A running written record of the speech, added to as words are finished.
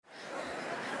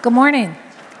Good morning.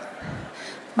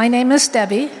 My name is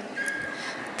Debbie.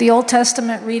 The Old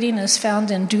Testament reading is found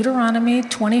in Deuteronomy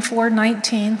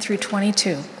 24:19 through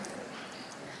 22.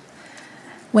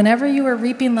 Whenever you are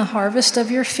reaping the harvest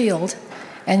of your field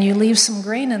and you leave some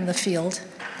grain in the field,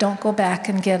 don't go back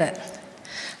and get it.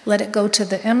 Let it go to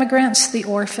the immigrants, the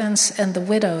orphans, and the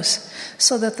widows,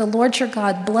 so that the Lord your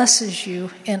God blesses you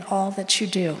in all that you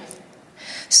do.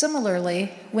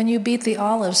 Similarly, when you beat the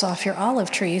olives off your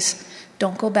olive trees,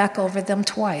 don't go back over them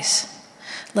twice.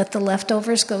 Let the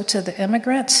leftovers go to the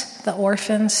immigrants, the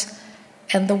orphans,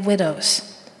 and the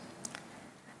widows.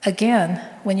 Again,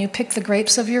 when you pick the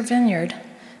grapes of your vineyard,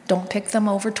 don't pick them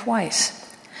over twice.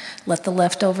 Let the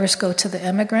leftovers go to the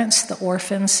immigrants, the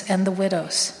orphans, and the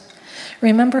widows.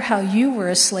 Remember how you were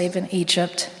a slave in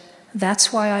Egypt.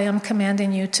 That's why I am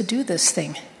commanding you to do this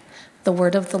thing. The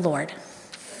word of the Lord.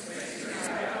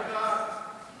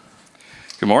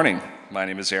 Good morning. My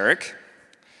name is Eric.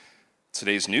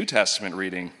 Today's New Testament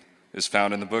reading is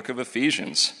found in the book of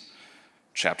Ephesians,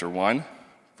 chapter 1,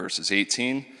 verses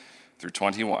 18 through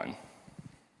 21.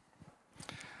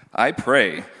 I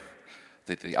pray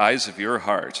that the eyes of your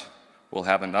heart will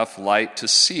have enough light to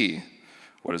see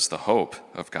what is the hope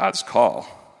of God's call,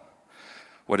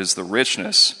 what is the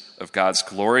richness of God's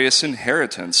glorious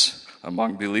inheritance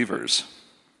among believers,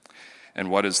 and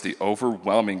what is the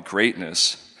overwhelming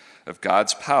greatness of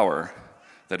God's power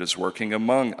that is working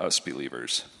among us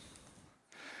believers.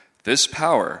 This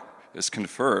power is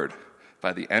conferred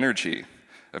by the energy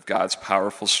of God's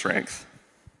powerful strength.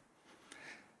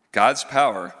 God's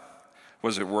power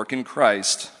was at work in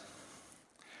Christ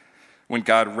when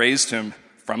God raised him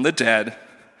from the dead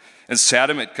and sat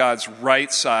him at God's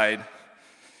right side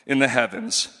in the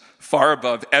heavens, far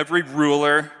above every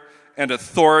ruler and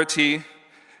authority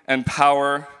and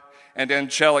power and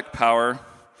angelic power,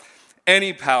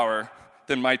 any power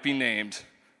that might be named,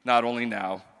 not only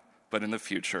now, but in the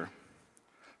future.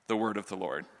 The word of the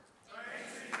Lord.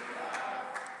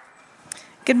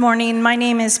 Good morning. My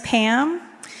name is Pam.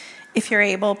 If you're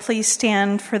able, please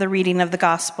stand for the reading of the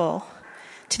gospel.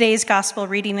 Today's gospel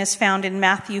reading is found in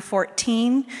Matthew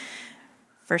 14,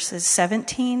 verses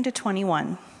 17 to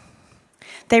 21.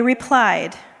 They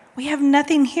replied, "We have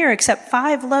nothing here except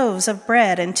 5 loaves of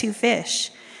bread and 2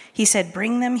 fish." He said,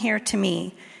 "Bring them here to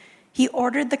me." He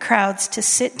ordered the crowds to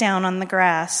sit down on the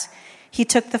grass. He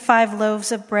took the 5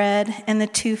 loaves of bread and the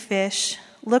 2 fish,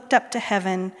 looked up to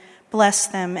heaven,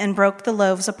 blessed them, and broke the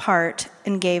loaves apart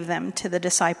and gave them to the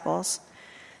disciples.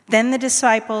 Then the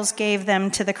disciples gave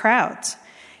them to the crowds.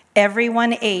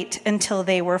 Everyone ate until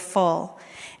they were full,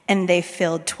 and they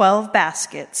filled 12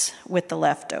 baskets with the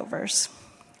leftovers.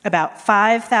 About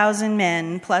 5,000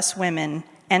 men plus women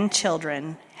and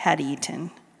children had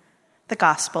eaten. The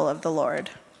gospel of the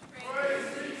Lord.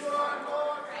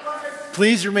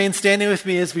 Please remain standing with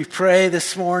me as we pray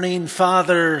this morning.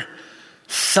 Father,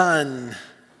 Son,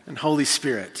 and Holy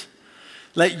Spirit,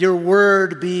 let your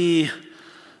word be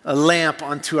a lamp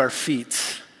unto our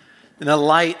feet and a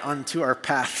light unto our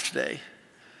path today.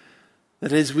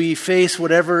 That as we face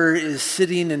whatever is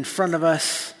sitting in front of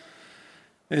us,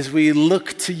 as we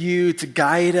look to you to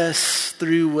guide us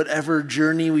through whatever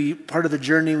part of the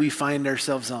journey we find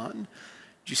ourselves on,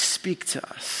 would you speak to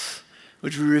us?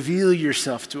 Would you reveal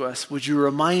yourself to us? Would you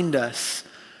remind us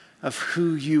of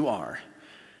who you are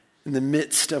in the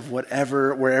midst of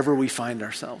wherever we find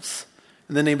ourselves?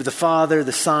 In the name of the Father,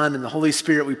 the Son, and the Holy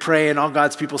Spirit we pray, and all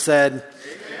God's people said,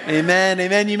 Amen.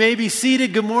 Amen. You may be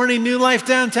seated. Good morning, New Life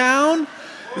Downtown.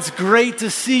 It's great to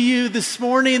see you this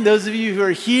morning. Those of you who are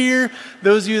here,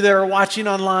 those of you that are watching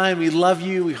online, we love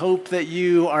you. We hope that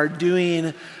you are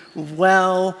doing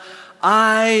well.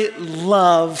 I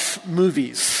love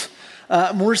movies.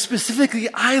 More specifically,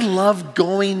 I love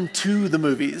going to the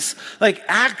movies. Like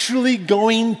actually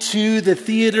going to the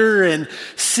theater and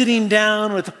sitting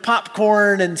down with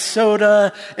popcorn and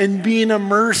soda and being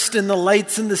immersed in the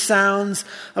lights and the sounds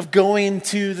of going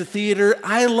to the theater.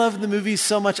 I love the movies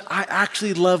so much, I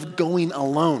actually love going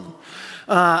alone.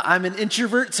 I'm an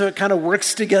introvert, so it kind of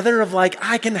works together of like,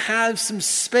 I can have some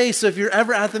space. So if you're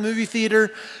ever at the movie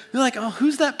theater, you're like, oh,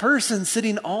 who's that person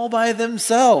sitting all by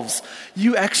themselves?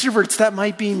 You extroverts, that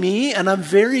might be me, and I'm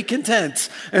very content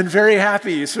and very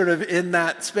happy sort of in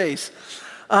that space.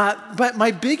 But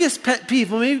my biggest pet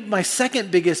peeve, well, maybe my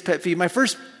second biggest pet peeve, my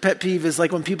first pet peeve is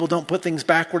like when people don't put things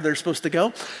back where they're supposed to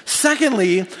go.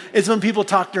 Secondly, is when people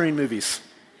talk during movies.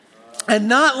 And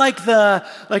not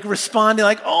like responding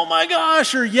like, oh my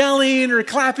gosh, or yelling or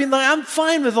clapping. Like, I'm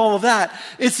fine with all of that.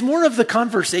 It's more of the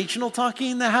conversational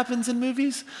talking that happens in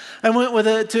movies. I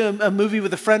went to a movie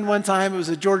with a friend one time. It was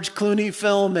a George Clooney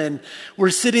film, and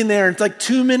we're sitting there, and it's like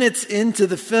 2 minutes into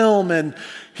the film, and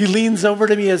he leans over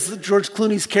to me as George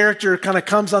Clooney's character kind of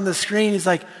comes on the screen. He's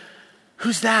like,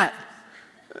 who's that?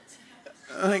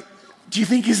 I'm like, do you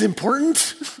think he's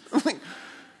important? I'm like,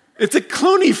 it's a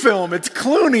Clooney film. It's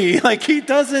Clooney. Like, he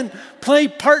doesn't play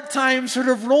part-time sort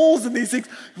of roles in these things.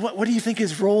 What do you think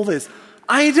his role is?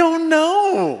 I don't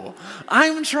know.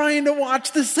 I'm trying to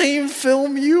watch the same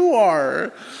film you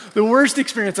are. The worst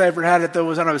experience I ever had though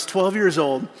was when I was 12 years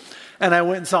old, and I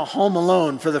went and saw Home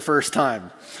Alone for the first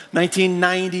time.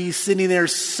 1990, sitting there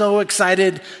so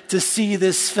excited to see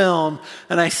this film,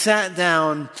 and I sat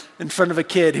down in front of a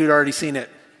kid who'd already seen it.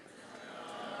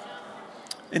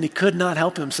 And he could not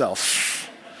help himself.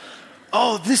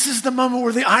 Oh, this is the moment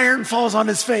where the iron falls on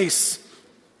his face.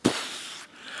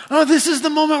 Oh, this is the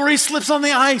moment where he slips on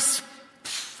the ice.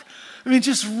 I mean,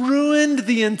 just ruined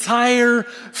the entire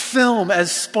film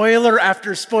as spoiler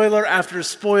after spoiler after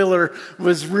spoiler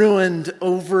was ruined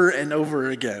over and over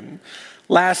again.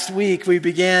 Last week, we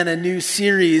began a new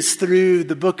series through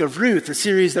the book of Ruth, a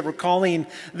series that we're calling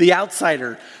The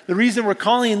Outsider. The reason we're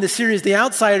calling the series The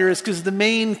Outsider is because the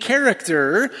main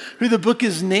character, who the book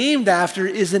is named after,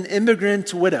 is an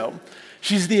immigrant widow.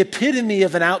 She's the epitome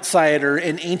of an outsider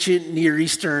in ancient Near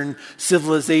Eastern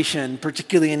civilization,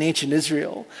 particularly in ancient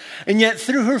Israel. And yet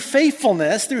through her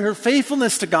faithfulness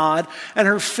to God and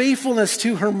her faithfulness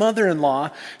to her mother-in-law,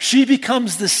 she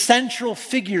becomes the central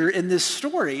figure in this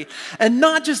story. And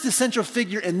not just the central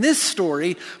figure in this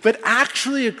story, but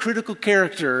actually a critical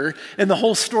character in the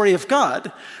whole story of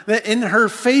God. That in her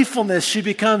faithfulness, she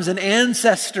becomes an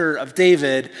ancestor of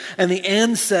David and the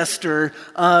ancestor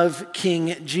of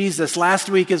King Jesus. Last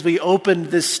week, as we opened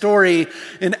this story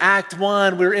in Act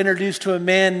 1, we were introduced to a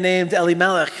man named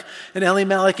Elimelech. And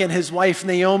Elimelech and his wife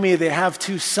Naomi, they have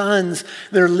 2 sons.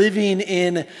 They're living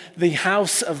in the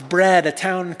house of bread, a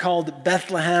town called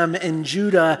Bethlehem in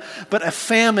Judah. But a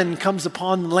famine comes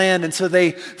upon the land, and so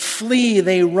they flee,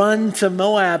 they run to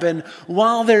Moab. And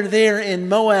while they're there in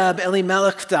Moab,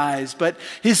 Elimelech dies. But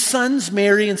his sons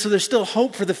marry, and so there's still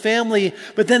hope for the family.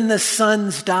 But then the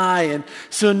sons die. And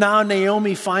so now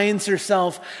Naomi finds herself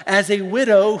as a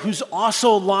widow who's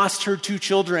also lost her 2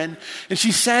 children. And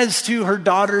she says to her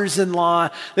daughters-in-law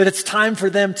that it's time for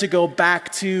them to go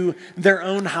back to their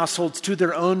own households, to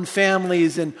their own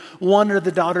families. And one of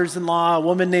the daughters-in-law, a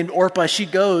woman named Orpah, she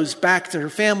goes back to her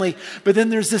family. But then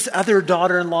there's this other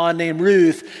daughter-in-law named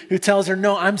Ruth who tells her,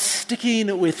 no, I'm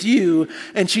sticking with you.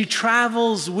 And she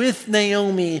travels with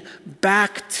Naomi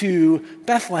back to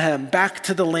Bethlehem, back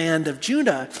to the land of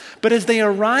Judah. But as they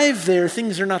arrive there,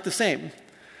 things are not the same.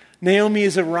 Naomi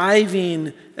is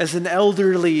arriving as an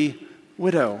elderly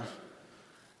widow.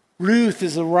 Ruth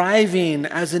is arriving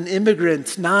as an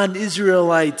immigrant,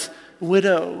 non-Israelite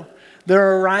widow.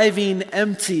 They're arriving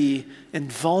empty and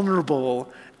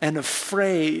vulnerable and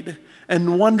afraid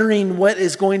and wondering what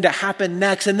is going to happen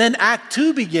next. And then Act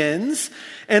 2 begins,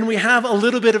 and we have a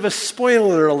little bit of a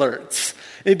spoiler alert.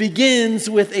 It begins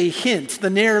with a hint.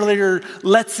 The narrator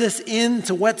lets us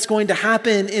into what's going to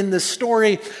happen in the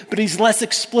story, but he's less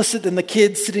explicit than the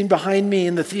kid sitting behind me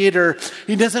in the theater.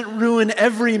 He doesn't ruin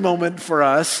every moment for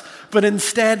us, but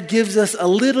instead gives us a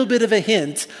little bit of a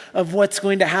hint of what's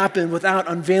going to happen without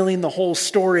unveiling the whole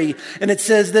story. And it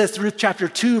says this, Ruth chapter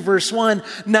 2, verse 1,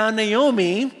 now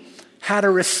Naomi had a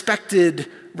respected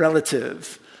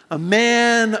relative, a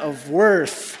man of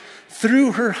worth,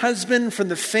 through her husband from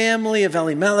the family of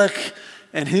Elimelech,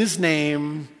 and his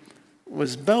name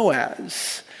was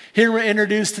Boaz. Here we're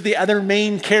introduced to the other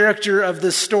main character of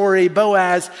the story,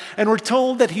 Boaz, and we're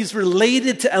told that he's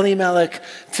related to Elimelech,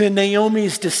 to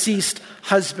Naomi's deceased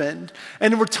husband.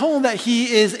 And we're told that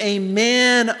he is a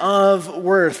man of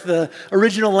worth. The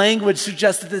original language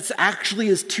suggests that this actually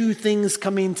is 2 things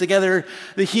coming together,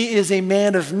 that he is a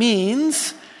man of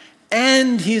means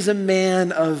and he's a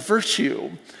man of virtue.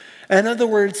 In other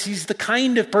words, he's the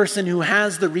kind of person who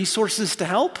has the resources to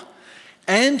help,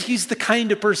 and he's the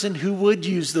kind of person who would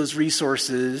use those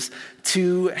resources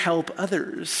to help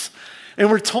others. And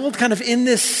we're told kind of in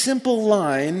this simple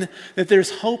line that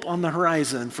there's hope on the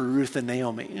horizon for Ruth and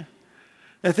Naomi,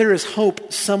 that there is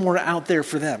hope somewhere out there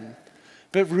for them.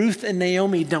 But Ruth and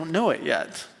Naomi don't know it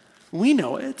yet. We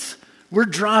know it. We're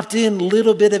dropped in a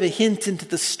little bit of a hint into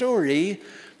the story,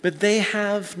 but they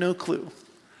have no clue.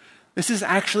 This is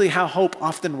actually how hope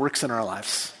often works in our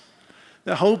lives.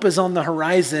 The hope is on the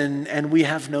horizon and we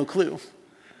have no clue.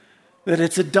 That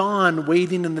it's a dawn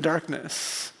waiting in the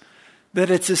darkness. that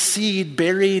it's a seed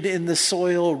buried in the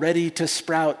soil ready to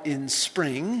sprout in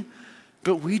spring,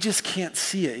 but we just can't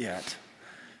see it yet.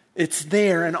 It's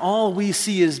there, and all we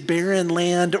see is barren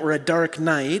land or a dark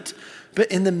night, but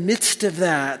in the midst of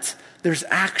that, there's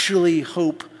actually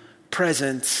hope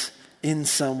present in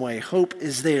some way. Hope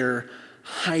is there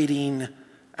hiding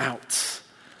out.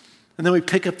 And then we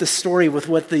pick up the story with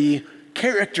what the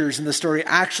characters in the story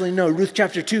actually know. Ruth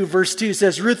chapter 2, verse 2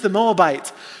 says, Ruth the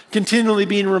Moabite, continually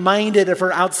being reminded of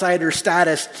her outsider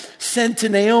status, said to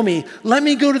Naomi, "Let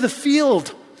me go to the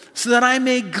field so that I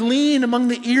may glean among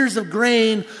the ears of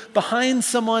grain behind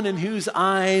someone in whose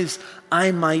eyes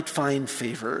I might find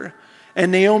favor."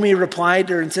 And Naomi replied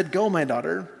to her and said, "Go, my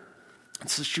daughter." And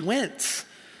so she went,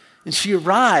 and she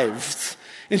arrived,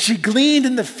 and she gleaned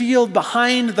in the field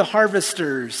behind the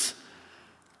harvesters.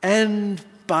 And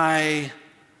by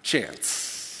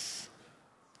chance,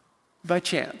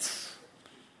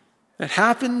 it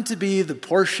happened to be the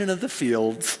portion of the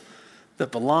field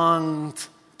that belonged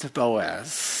to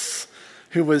Boaz,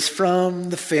 who was from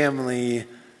the family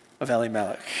of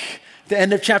Elimelech. At the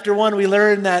end of chapter 1, we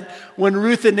learn that when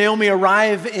Ruth and Naomi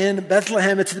arrive in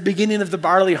Bethlehem, it's the beginning of the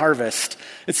barley harvest.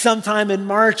 It's sometime in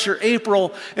March or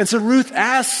April. And so Ruth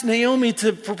asks Naomi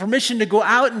for permission to go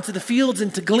out into the fields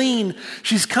and to glean.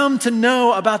 She's come to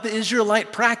know about the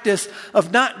Israelite practice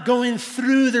of not going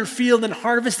through their field and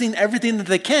harvesting everything that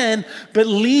they can, but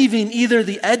leaving either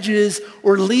the edges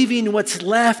or leaving what's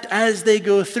left as they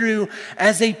go through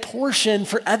as a portion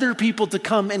for other people to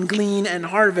come and glean and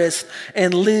harvest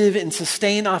and live and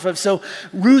sustain off of. So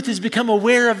Ruth has become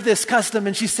aware of this custom,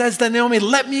 and she says to Naomi,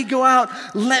 "Let me go out,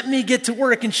 let me get to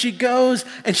work." And she goes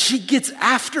and she gets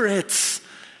after it.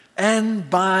 And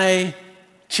by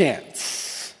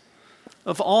chance,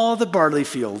 of all the barley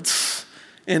fields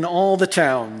in all the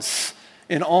towns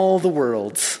in all the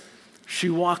world, she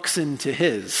walks into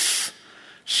his.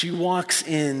 She walks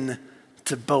in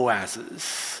to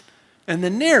Boaz's. And the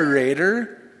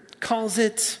narrator calls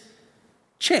it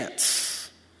chance.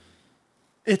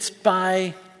 It's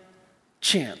by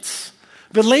chance.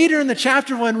 But later in the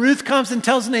chapter, when Ruth comes and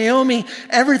tells Naomi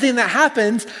everything that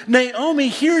happens, Naomi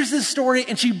hears this story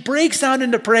and she breaks out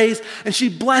into praise and she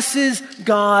blesses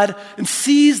God and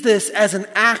sees this as an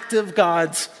act of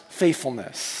God's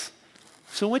faithfulness.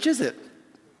 So which is it?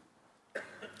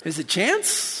 Is it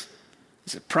chance?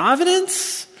 Is it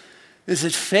providence? Is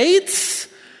it fate?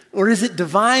 Or is it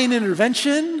divine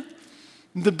intervention?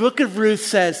 The book of Ruth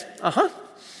says,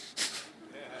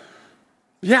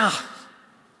 yeah.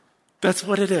 That's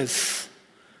what it is.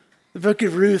 The book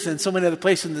of Ruth and so many other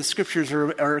places in the scriptures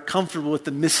are comfortable with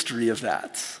the mystery of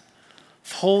that.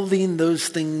 Holding those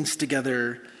things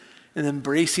together and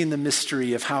embracing the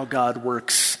mystery of how God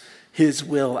works his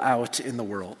will out in the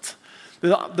world.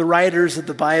 The writers of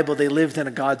the Bible, they lived in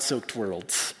a God-soaked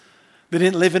world. They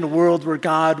didn't live in a world where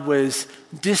God was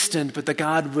distant, but that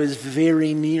God was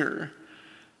very near.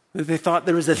 They thought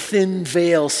there was a thin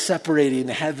veil separating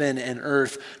heaven and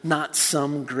earth, not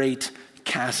some great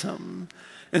chasm.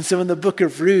 And so in the book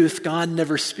of Ruth, God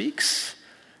never speaks.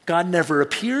 God never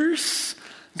appears.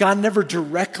 God never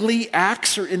directly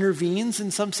acts or intervenes in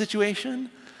some situation.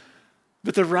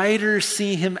 But the writers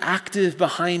see him active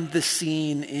behind the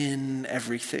scene in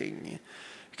everything.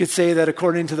 You could say that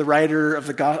according to the writer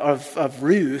of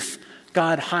Ruth,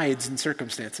 God hides in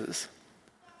circumstances.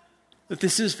 That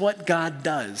this is what God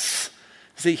does,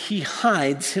 is that he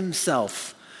hides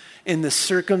himself in the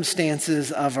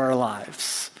circumstances of our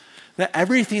lives. That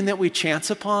everything that we chance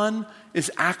upon is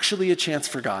actually a chance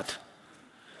for God.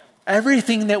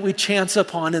 Everything that we chance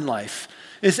upon in life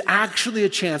is actually a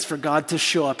chance for God to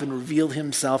show up and reveal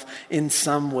himself in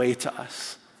some way to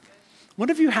us. What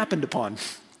have you happened upon?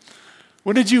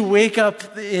 When did you wake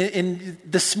up in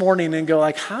this morning and go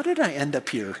like, how did I end up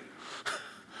here?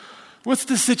 What's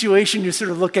the situation you sort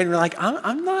of look at and you're like,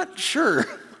 I'm not sure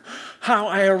how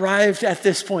I arrived at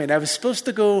this point. I was supposed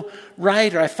to go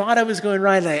right, or I thought I was going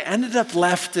right, and I ended up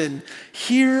left, and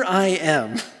here I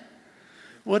am.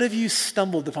 What have you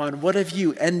stumbled upon? What have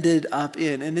you ended up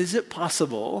in? And is it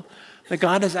possible that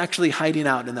God is actually hiding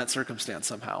out in that circumstance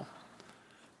somehow?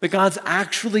 That God's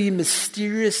actually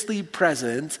mysteriously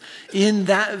present in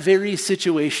that very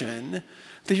situation,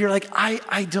 that you're like,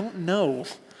 I don't know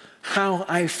how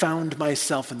I found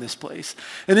myself in this place.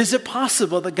 And is it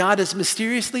possible that God is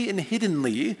mysteriously and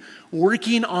hiddenly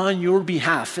working on your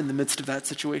behalf in the midst of that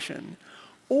situation?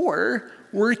 Or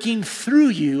working through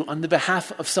you on the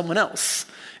behalf of someone else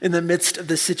in the midst of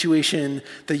the situation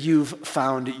that you've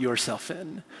found yourself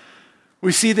in?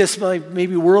 We see this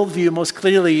maybe worldview most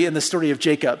clearly in the story of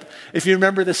Jacob. If you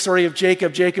remember the story of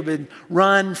Jacob, Jacob had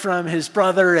run from his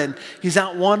brother and he's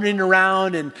out wandering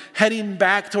around and heading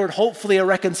back toward hopefully a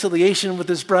reconciliation with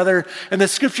his brother. And the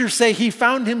scriptures say he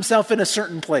found himself in a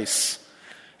certain place.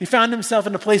 He found himself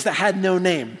in a place that had no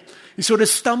name. He sort of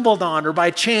stumbled on or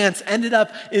by chance ended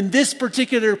up in this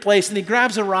particular place, and he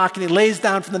grabs a rock and he lays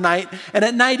down for the night. And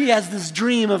at night he has this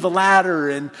dream of a ladder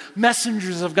and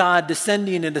messengers of God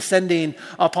descending and ascending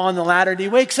upon the ladder. And he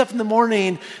wakes up in the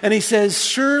morning and he says,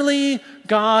 surely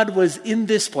God was in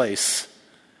this place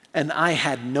and I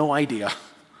had no idea.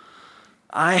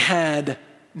 I had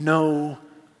no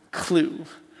clue.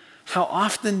 How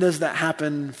often does that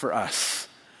happen for us?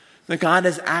 That God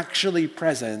is actually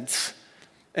present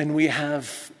and we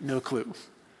have no clue.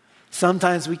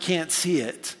 Sometimes we can't see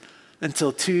it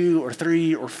until 2 or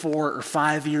 3 or 4 or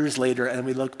 5 years later, and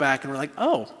we look back and we're like,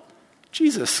 oh,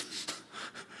 Jesus,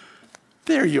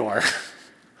 there you are.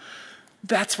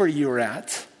 That's where you were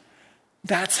at.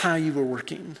 That's how you were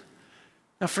working.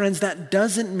 Now, friends, that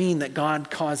doesn't mean that God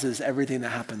causes everything that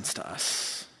happens to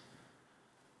us.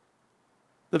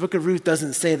 The book of Ruth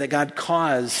doesn't say that God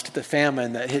caused the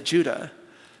famine that hit Judah.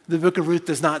 The book of Ruth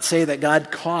does not say that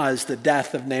God caused the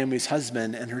death of Naomi's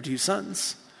husband and her 2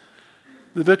 sons.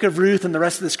 The book of Ruth and the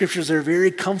rest of the scriptures are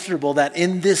very comfortable that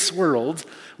in this world,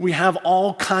 we have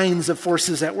all kinds of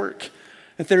forces at work.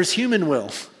 That there's human will,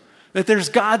 that there's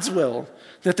God's will,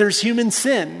 that there's human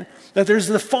sin, that there's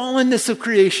the fallenness of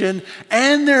creation,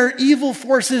 and there are evil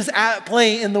forces at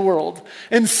play in the world.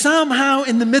 And somehow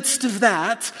in the midst of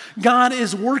that, God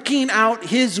is working out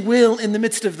his will in the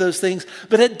midst of those things,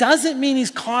 but it doesn't mean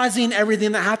he's causing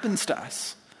everything that happens to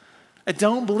us. I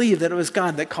don't believe that it was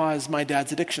God that caused my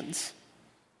dad's addictions.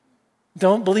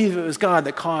 Don't believe it was God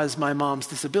that caused my mom's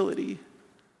disability.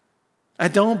 I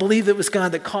don't believe it was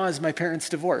God that caused my parents'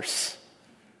 divorce.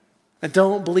 I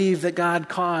don't believe that God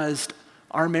caused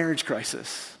our marriage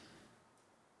crisis.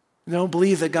 I don't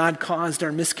believe that God caused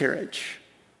our miscarriage.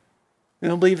 I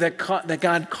don't believe that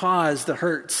God caused the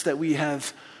hurts that we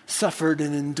have suffered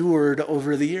and endured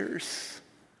over the years.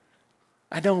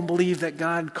 I don't believe that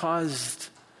God caused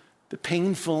the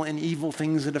painful and evil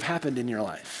things that have happened in your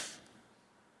life.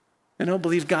 I don't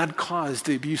believe God caused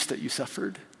the abuse that you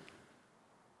suffered.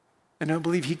 I don't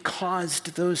believe he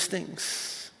caused those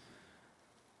things.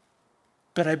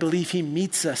 But I believe he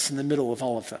meets us in the middle of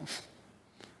all of them.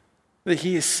 That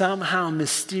he is somehow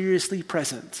mysteriously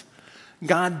present.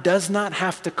 God does not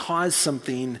have to cause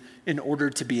something in order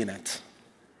to be in it.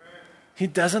 He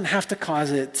doesn't have to cause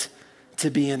it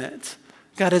to be in it.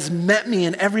 God has met me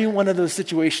in every one of those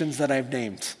situations that I've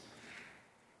named.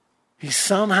 He's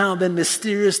somehow been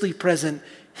mysteriously present,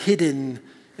 hidden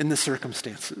in the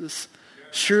circumstances.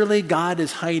 Surely God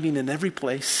is hiding in every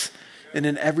place and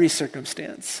in every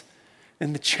circumstance.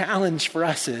 And the challenge for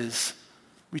us is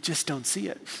we just don't see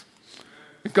it.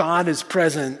 God is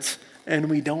present and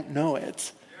we don't know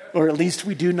it. Or at least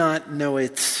we do not know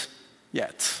it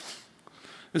yet.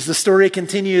 As the story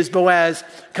continues, Boaz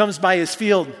comes by his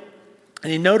field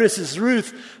and he notices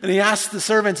Ruth and he asks the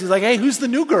servants, he's like, hey, who's the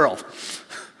new girl?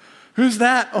 Who's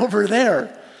that over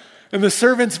there? And the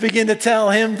servants begin to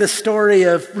tell him the story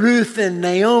of Ruth and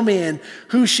Naomi and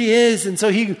who she is. And so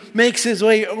he makes his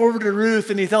way over to Ruth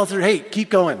and he tells her, hey, keep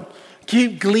going.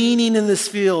 Keep gleaning in this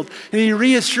field. And he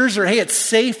reassures her, hey, it's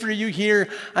safe for you here.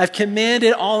 I've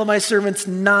commanded all of my servants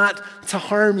not to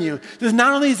harm you.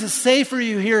 Not only is it safe for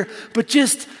you here, but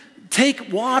just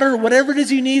take water, whatever it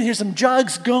is you need. Here's some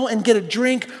jugs. Go and get a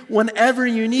drink whenever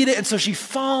you need it. And so she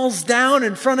falls down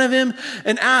in front of him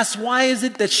and asks, why is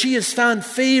it that she has found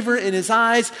favor in his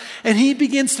eyes? And he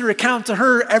begins to recount to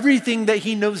her everything that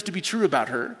he knows to be true about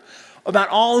her. About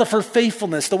all of her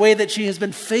faithfulness, the way that she has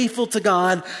been faithful to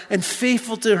God and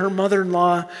faithful to her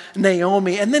mother-in-law,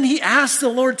 Naomi. And then he asks the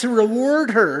Lord to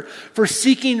reward her for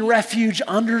seeking refuge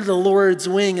under the Lord's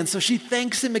wing. And so she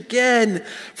thanks him again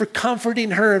for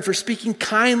comforting her and for speaking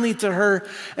kindly to her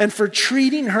and for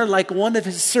treating her like one of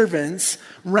his servants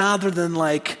rather than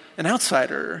like an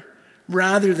outsider,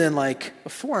 rather than like a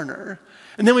foreigner.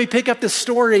 And then we pick up the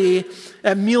story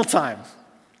at mealtime.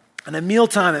 And at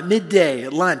mealtime, at midday,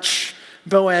 at lunch,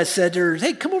 Boaz said to her,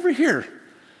 hey, come over here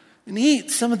and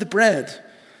eat some of the bread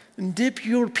and dip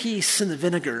your piece in the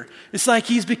vinegar. It's like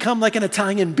he's become like an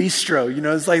Italian bistro. You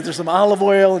know, it's like there's some olive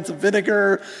oil and some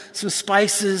vinegar, some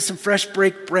spices, some fresh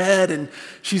baked bread. And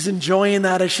she's enjoying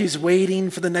that as she's waiting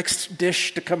for the next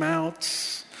dish to come out.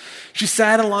 She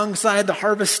sat alongside the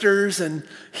harvesters and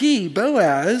he,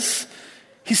 Boaz,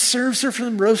 he serves her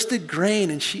some roasted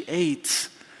grain and she ate.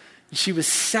 She was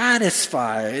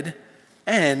satisfied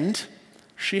and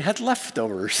she had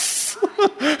leftovers.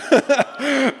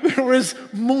 There was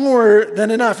more than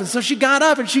enough. And so she got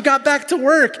up and she got back to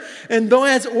work. And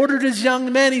Boaz ordered his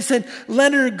young men, he said,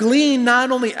 let her glean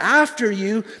not only after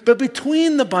you, but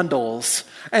between the bundles.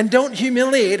 And don't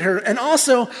humiliate her. And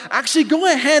also, actually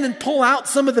go ahead and pull out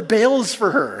some of the bales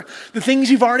for her. The things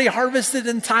you've already harvested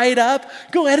and tied up,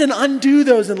 go ahead and undo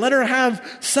those and let her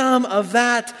have some of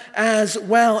that as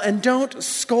well. And don't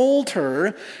scold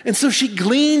her. And so she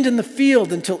gleaned in the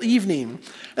field until evening.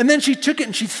 And then she took it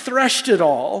and she threshed it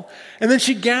all. And then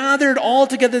she gathered all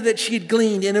together that she had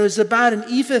gleaned. And it was about an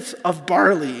ephah of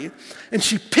barley. And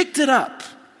she picked it up.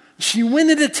 She went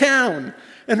into town.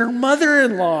 And her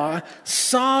mother-in-law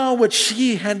saw what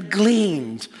she had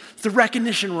gleaned. It's the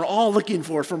recognition we're all looking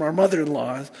for from our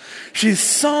mother-in-law. She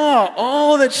saw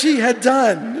all that she had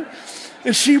done.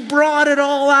 And she brought it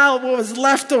all out, what was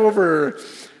left over.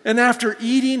 And after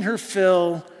eating her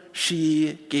fill,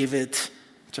 she gave it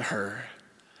to her.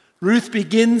 Ruth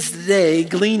begins the day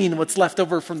gleaning what's left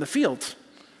over from the field.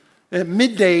 At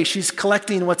midday, she's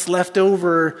collecting what's left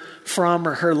over from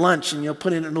her lunch, and you'll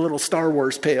put it in a little Star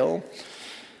Wars pail.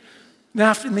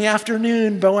 Now, in the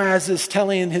afternoon, Boaz is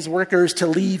telling his workers to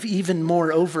leave even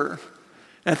more over.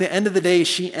 At the end of the day,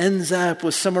 she ends up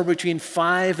with somewhere between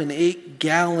 5 and 8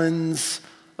 gallons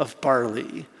of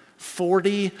barley,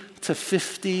 40 to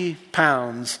 50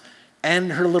 pounds,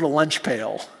 and her little lunch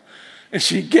pail. And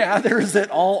she gathers it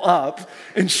all up,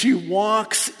 and she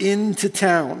walks into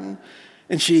town,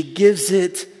 and she gives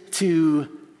it to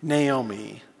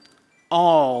Naomi,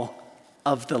 all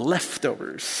of the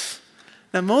leftovers.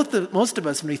 Now, most of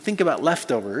us, when we think about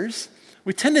leftovers,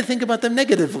 we tend to think about them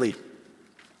negatively.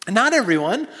 And not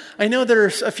everyone. I know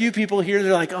there's a few people here that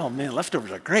are like, oh man, leftovers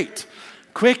are great.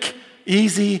 Quick,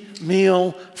 easy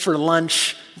meal for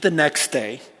lunch the next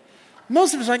day.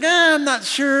 Most of us are like, I'm not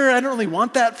sure. I don't really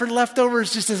want that for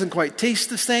leftovers. It just doesn't quite taste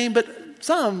the same, but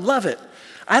some love it.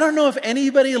 I don't know if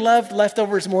anybody loved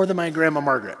leftovers more than my grandma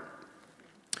Margaret.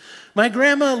 My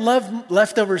grandma loved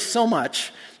leftovers so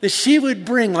much that she would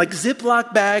bring like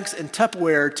Ziploc bags and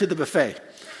Tupperware to the buffet.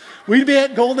 We'd be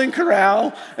at Golden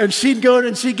Corral, and she'd go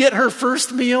and she'd get her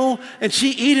first meal, and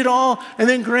she'd eat it all, and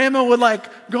then Grandma would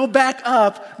go back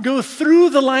up, go through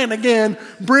the line again,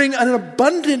 bring an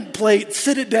abundant plate,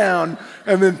 sit it down,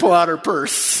 and then pull out her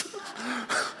purse.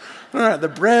 All right, the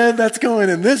bread that's going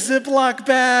in this Ziploc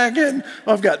bag, and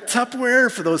I've got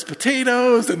Tupperware for those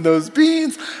potatoes and those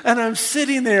beans, and I'm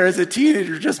sitting there as a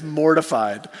teenager just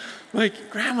mortified.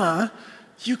 Like, Grandma,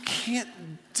 you can't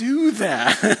do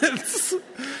that.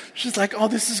 She's like, oh,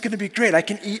 this is going to be great. I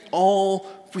can eat all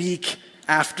week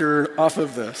off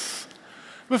of this.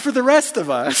 But for the rest of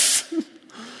us,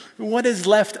 what is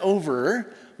left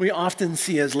over, we often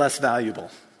see as less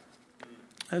valuable.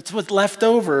 That's what's left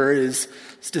over is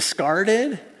it's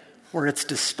discarded or it's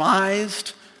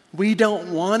despised. We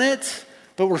don't want it,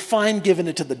 but we're fine giving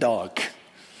it to the dog.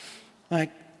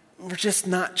 Like, we're just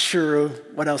not sure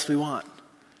what else we want.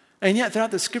 And yet,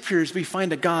 throughout the scriptures, we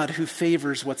find a God who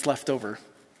favors what's left over.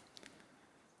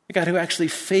 A God who actually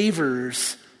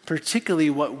favors particularly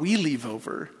what we leave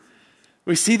over.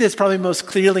 We see this probably most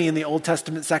clearly in the Old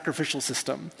Testament sacrificial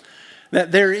system.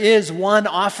 That there is one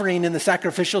offering in the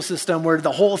sacrificial system where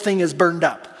the whole thing is burned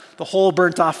up, the whole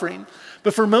burnt offering.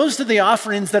 But for most of the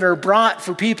offerings that are brought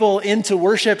for people into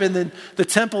worship in the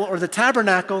temple or the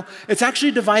tabernacle, it's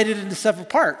actually divided into several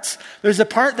parts. There's a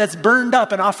part that's burned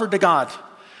up and offered to God.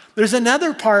 There's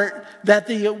another part that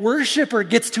the worshiper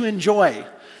gets to enjoy,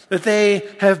 that they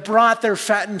have brought their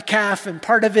fattened calf, and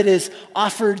part of it is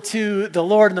offered to the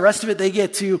Lord, and the rest of it they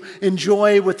get to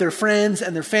enjoy with their friends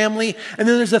and their family. And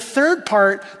then there's a third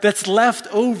part that's left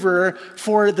over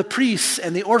for the priests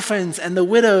and the orphans and the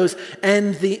widows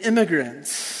and the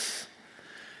immigrants.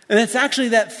 And it's actually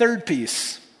that third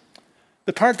piece,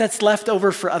 the part that's left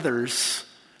over for others,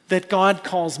 that God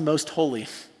calls most holy.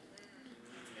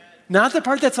 Not the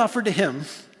part that's offered to him,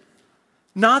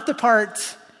 not the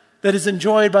part that is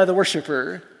enjoyed by the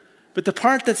worshiper, but the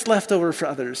part that's left over for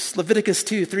others. Leviticus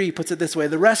 2:3 puts it this way: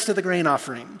 the rest of the grain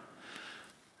offering.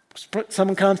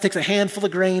 Someone comes, takes a handful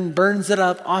of grain, burns it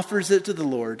up, offers it to the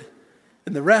Lord.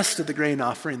 And the rest of the grain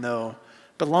offering, though,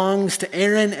 belongs to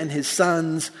Aaron and his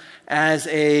sons as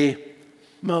a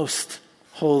most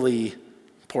holy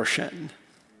portion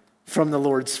from the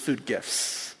Lord's food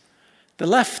gifts. The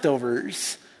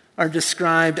leftovers are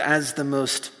described as the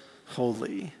most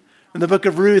holy. In the book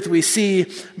of Ruth, we see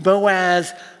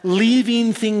Boaz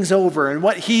leaving things over, and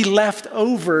what he left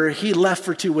over, he left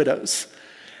for 2 widows.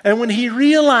 And when he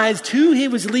realized who he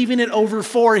was leaving it over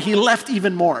for, he left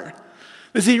even more.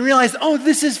 As he realized, oh,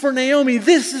 this is for Naomi,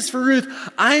 this is for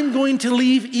Ruth, I'm going to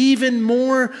leave even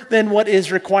more than what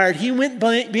is required. He went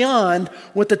beyond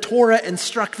what the Torah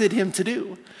instructed him to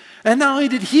do. And not only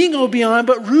did he go beyond,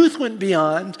 but Ruth went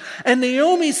beyond. And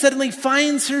Naomi suddenly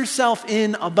finds herself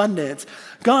in abundance.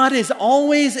 God is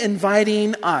always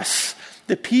inviting us,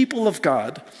 the people of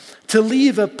God, to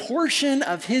leave a portion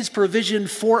of his provision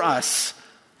for us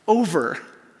over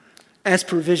as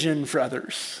provision for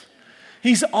others.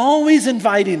 He's always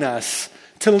inviting us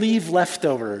to leave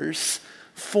leftovers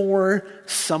for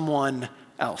someone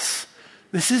else.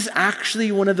 This is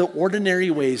actually one of the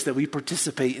ordinary ways that we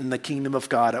participate in the kingdom of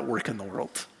God at work in the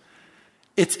world.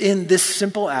 It's in this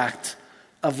simple act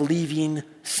of leaving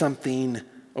something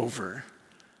over.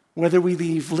 Whether we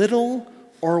leave little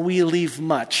or we leave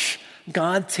much,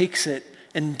 God takes it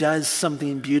and does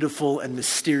something beautiful and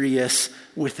mysterious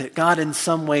with it. God in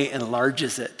some way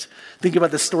enlarges it. Think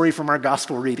about the story from our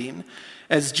gospel reading.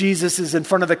 As Jesus is in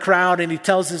front of the crowd and he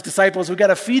tells his disciples, we've got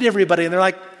to feed everybody. And they're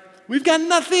like, we've got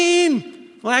nothing.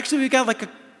 Well, actually, we've got like a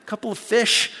couple of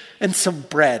fish and some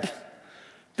bread.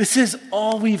 This is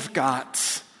all we've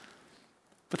got.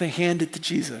 But they hand it to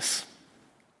Jesus.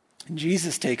 And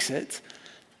Jesus takes it,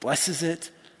 blesses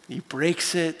it, he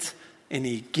breaks it, and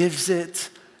he gives it.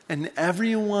 And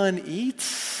everyone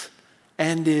eats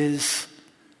and is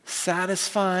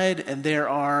satisfied, and there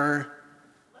are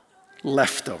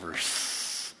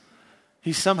leftovers.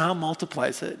 He somehow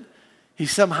multiplies it. He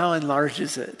somehow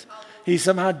enlarges it. He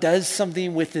somehow does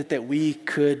something with it that we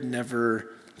could never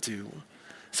do.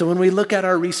 So when we look at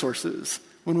our resources,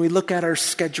 when we look at our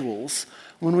schedules,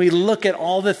 when we look at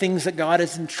all the things that God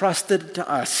has entrusted to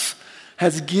us,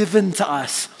 has given to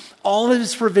us, all of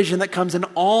his provision that comes in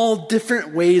all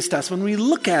different ways to us, when we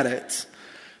look at it,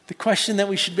 the question that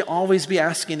we should always be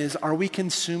asking is, are we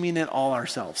consuming it all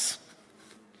ourselves?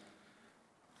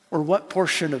 Or what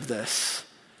portion of this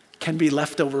can be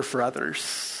left over for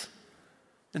others?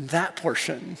 And that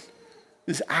portion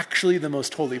is actually the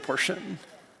most holy portion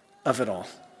of it all.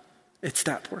 It's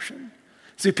that portion.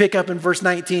 So we pick up in verse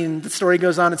 19, the story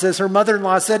goes on, it says, her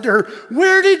mother-in-law said to her,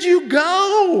 where did you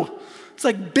go? It's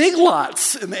like Big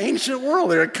Lots in the ancient world.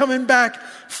 They're coming back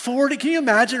 40. Can you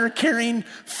imagine her carrying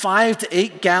 5 to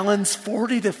 8 gallons,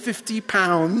 40 to 50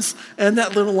 pounds, and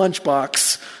that little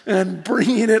lunchbox, and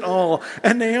bringing it all?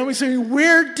 And Naomi saying,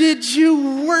 where did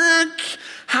you work?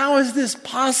 How is this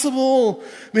possible?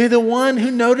 May the one who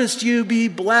noticed you be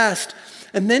blessed.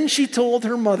 And then she told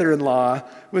her mother-in-law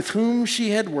with whom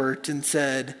she had worked and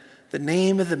said, the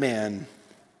name of the man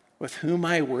with whom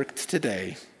I worked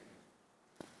today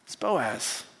is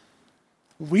Boaz.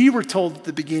 We were told at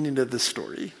the beginning of the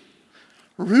story.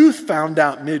 Ruth found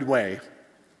out midway.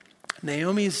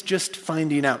 Naomi's just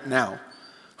finding out now.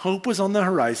 Hope was on the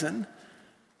horizon.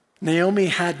 Naomi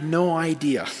had no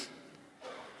idea.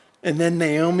 And then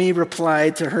Naomi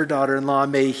replied to her daughter-in-law,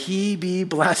 may he be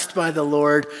blessed by the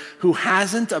Lord who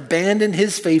hasn't abandoned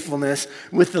his faithfulness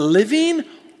with the living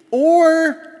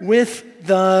or with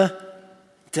the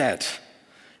dead.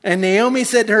 And Naomi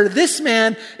said to her, this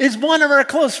man is one of our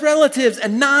close relatives.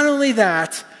 And not only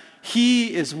that,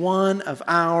 he is one of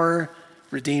our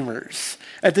redeemers.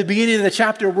 At the beginning of the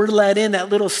chapter, we're let in that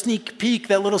little sneak peek,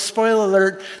 that little spoiler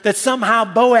alert, that somehow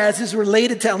Boaz is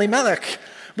related to Elimelech.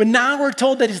 But now we're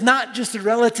told that he's not just a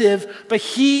relative, but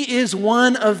he is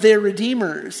one of their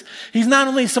redeemers. He's not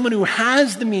only someone who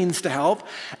has the means to help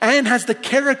and has the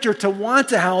character to want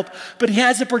to help, but he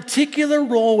has a particular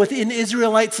role within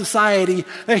Israelite society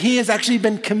that he has actually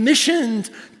been commissioned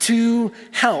to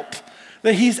help.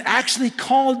 That he's actually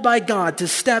called by God to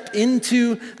step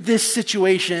into this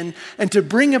situation and to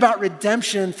bring about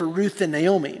redemption for Ruth and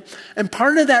Naomi. And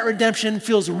part of that redemption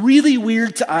feels really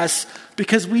weird to us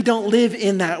because we don't live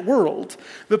in that world.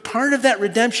 But part of that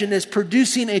redemption is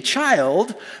producing a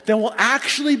child that will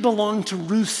actually belong to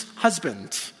Ruth's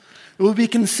husband. It will be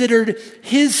considered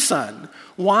his son.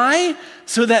 Why?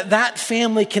 So that that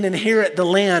family can inherit the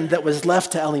land that was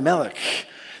left to Elimelech.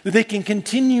 That they can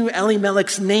continue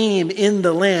Elimelech's name in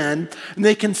the land, and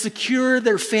they can secure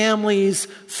their family's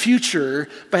future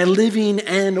by living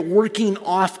and working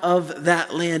off of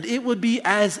that land. It would be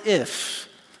as if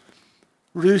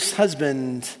Ruth's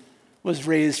husband was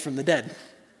raised from the dead.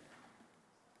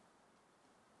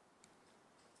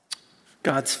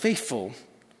 God's faithful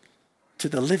to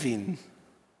the living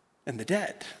and the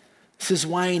dead. This is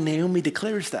why Naomi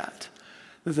declares that.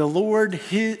 The Lord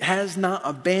has not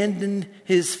abandoned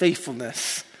his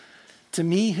faithfulness to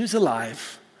me who's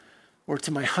alive, or to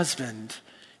my husband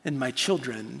and my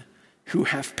children who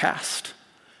have passed.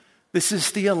 This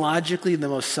is theologically the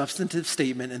most substantive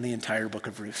statement in the entire book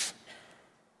of Ruth.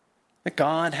 that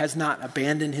God has not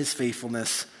abandoned his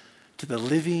faithfulness to the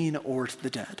living or to the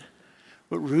dead.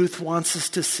 What Ruth wants us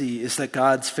to see is that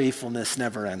God's faithfulness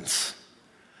never ends.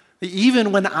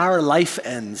 Even when our life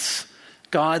ends,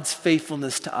 God's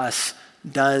faithfulness to us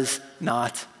does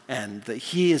not end. That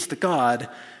he is the God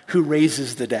who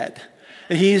raises the dead.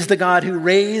 And he is the God who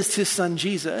raised his son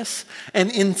Jesus. And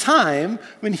in time,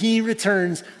 when he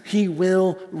returns, he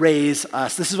will raise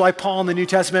us. This is why Paul in the New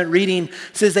Testament reading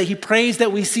says that he prays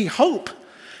that we see hope.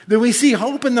 That we see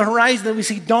hope in the horizon, that we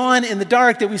see dawn in the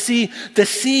dark, that we see the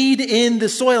seed in the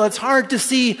soil. It's hard to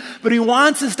see, but he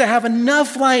wants us to have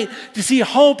enough light to see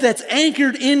hope that's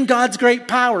anchored in God's great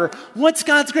power. What's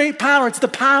God's great power? It's the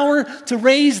power to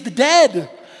raise the dead.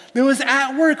 That was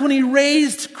at work when he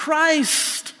raised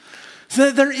Christ. So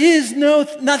that there is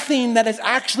nothing that is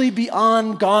actually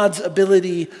beyond God's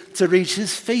ability to reach.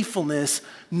 His faithfulness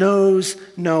knows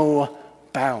no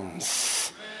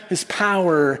bounds. His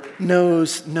power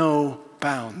knows no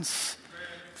bounds.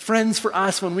 Friends, for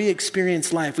us, when we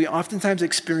experience life, we oftentimes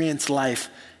experience life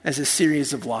as a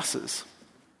series of losses.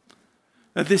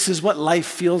 Now, this is what life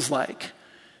feels like.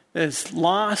 It's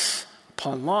loss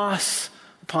upon loss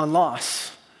upon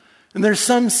loss. And there's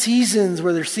some seasons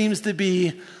where there seems to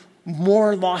be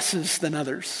more losses than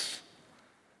others.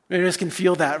 Maybe you guys can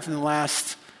feel that from the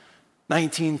last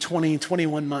 19, 20,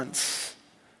 21 months.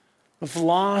 Of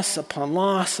loss upon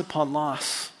loss upon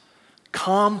loss,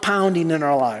 compounding in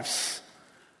our lives.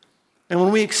 And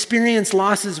when we experience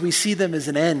losses, we see them as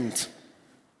an end.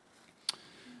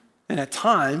 And at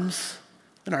times,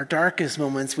 in our darkest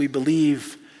moments, we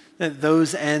believe that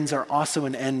those ends are also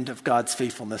an end of God's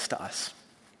faithfulness to us.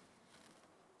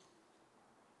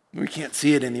 We can't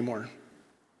see it anymore.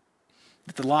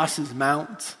 That the losses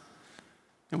mount,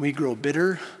 and we grow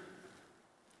bitter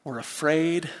or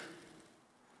afraid.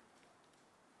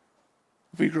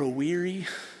 We grow weary,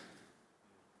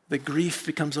 the grief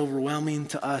becomes overwhelming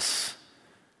to us,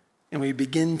 and we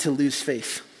begin to lose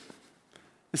faith.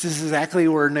 This is exactly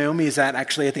where Naomi is at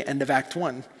actually at the end of Act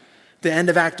 1. The end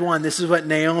of Act 1, this is what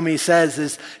Naomi says,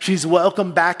 is she's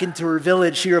welcomed back into her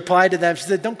village. She replied to them, she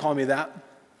said, "Don't call me that.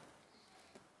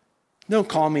 Don't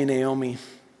call me Naomi.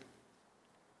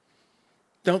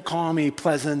 Don't call me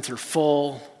pleasant or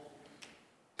full.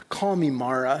 But call me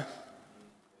Mara.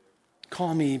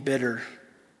 Call me bitter.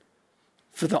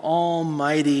 For the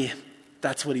Almighty,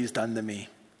 that's what he's done to me.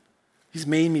 He's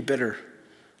made me bitter.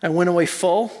 I went away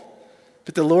full,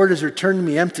 but the Lord has returned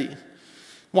me empty.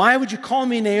 Why would you call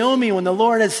me Naomi when the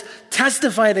Lord has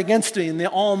testified against me and the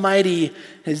Almighty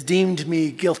has deemed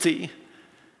me guilty?"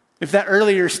 If that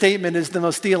earlier statement is the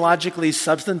most theologically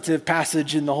substantive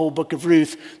passage in the whole book of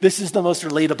Ruth, this is the most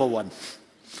relatable one.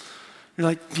 You're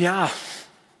like, yeah,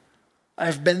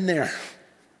 I've been there.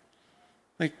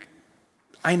 Like,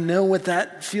 I know what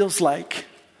that feels like.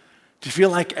 To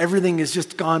feel like everything has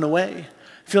just gone away.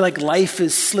 Feel like life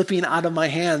is slipping out of my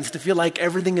hands. To feel like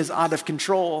everything is out of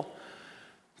control.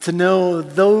 To know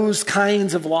those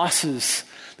kinds of losses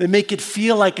that make it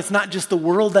feel like it's not just the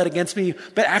world that against me,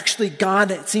 but actually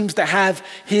God seems to have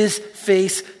his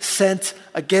face set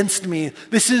against me.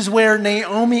 This is where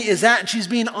Naomi is at, and she's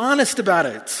being honest about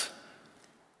it.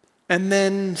 And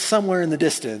then somewhere in the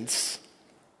distance,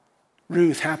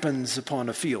 Ruth happens upon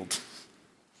a field.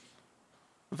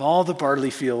 Of all the barley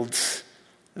fields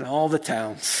and all the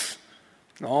towns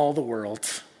and all the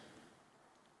world,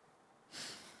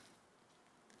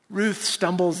 Ruth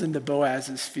stumbles into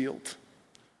Boaz's field.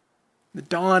 The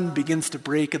dawn begins to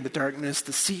break in the darkness.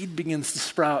 The seed begins to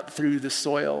sprout through the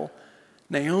soil.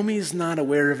 Naomi's not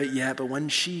aware of it yet, but when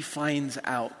she finds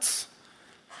out,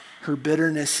 her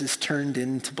bitterness is turned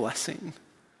into blessing.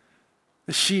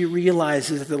 She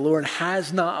realizes that the Lord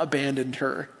has not abandoned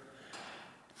her,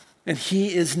 and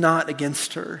he is not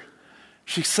against her.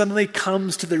 She suddenly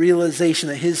comes to the realization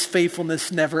that his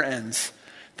faithfulness never ends,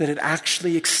 that it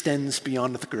actually extends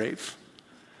beyond the grave.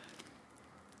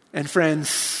 And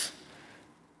friends,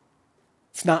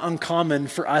 it's not uncommon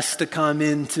for us to come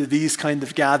into these kind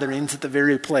of gatherings at the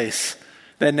very place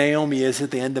that Naomi is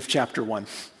at the end of chapter 1.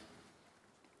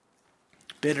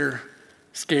 Bitter,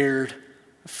 scared,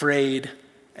 afraid,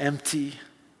 empty,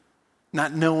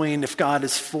 not knowing if God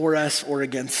is for us or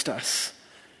against us.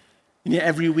 And yet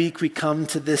every week we come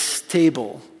to this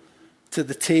table, to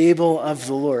the table of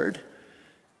the Lord,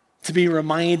 to be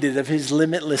reminded of his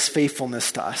limitless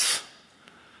faithfulness to us.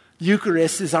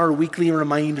 Eucharist is our weekly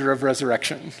reminder of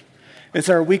resurrection. It's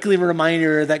our weekly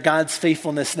reminder that God's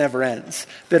faithfulness never ends,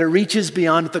 that it reaches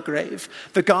beyond the grave.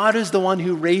 That God is the one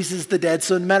who raises the dead,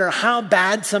 so no matter how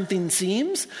bad something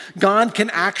seems, God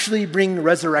can actually bring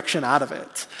resurrection out of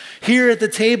it. Here at the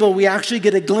table, we actually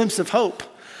get a glimpse of hope.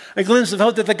 A glimpse of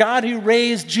hope that the God who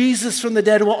raised Jesus from the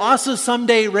dead will also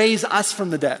someday raise us from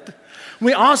the dead.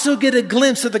 We also get a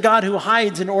glimpse of the God who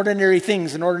hides in ordinary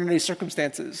things, in ordinary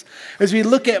circumstances. As we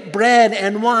look at bread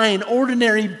and wine,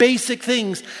 ordinary, basic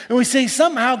things, and we say,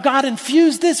 somehow God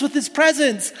infused this with his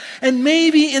presence. And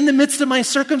maybe in the midst of my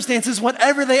circumstances,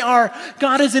 whatever they are,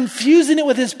 God is infusing it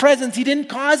with his presence. He didn't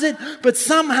cause it, but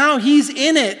somehow he's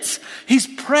in it. He's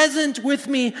present with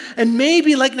me. And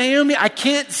maybe like Naomi, I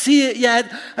can't see it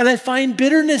yet, and I find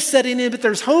bitterness setting in, but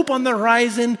there's hope on the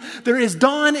horizon. There is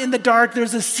dawn in the dark.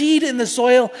 There's a seed in the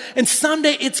soil, and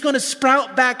someday it's going to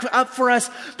sprout back up for us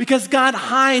because God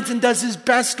hides and does his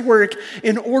best work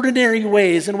in ordinary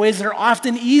ways, in ways that are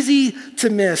often easy to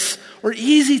miss or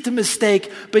easy to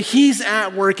mistake, but he's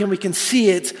at work and we can see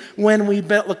it when we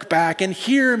look back. And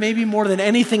here, maybe more than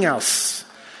anything else,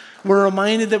 we're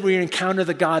reminded that we encounter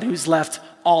the God who's left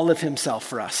all of himself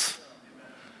for us.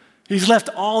 He's left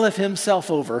all of himself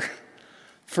over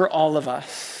for all of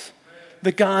us.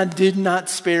 The God did not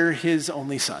spare his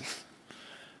only son.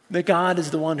 That God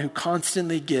is the one who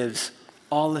constantly gives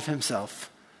all of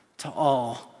himself to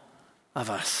all of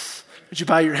us. Would you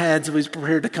bow your heads as we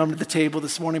prepare to come to the table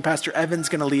this morning? Pastor Evan's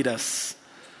going to lead us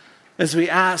as we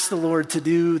ask the Lord to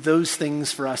do those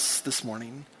things for us this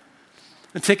morning.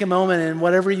 And take a moment, and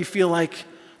whatever you feel like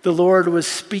the Lord was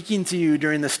speaking to you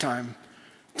during this time,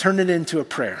 turn it into a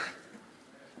prayer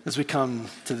as we come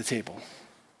to the table.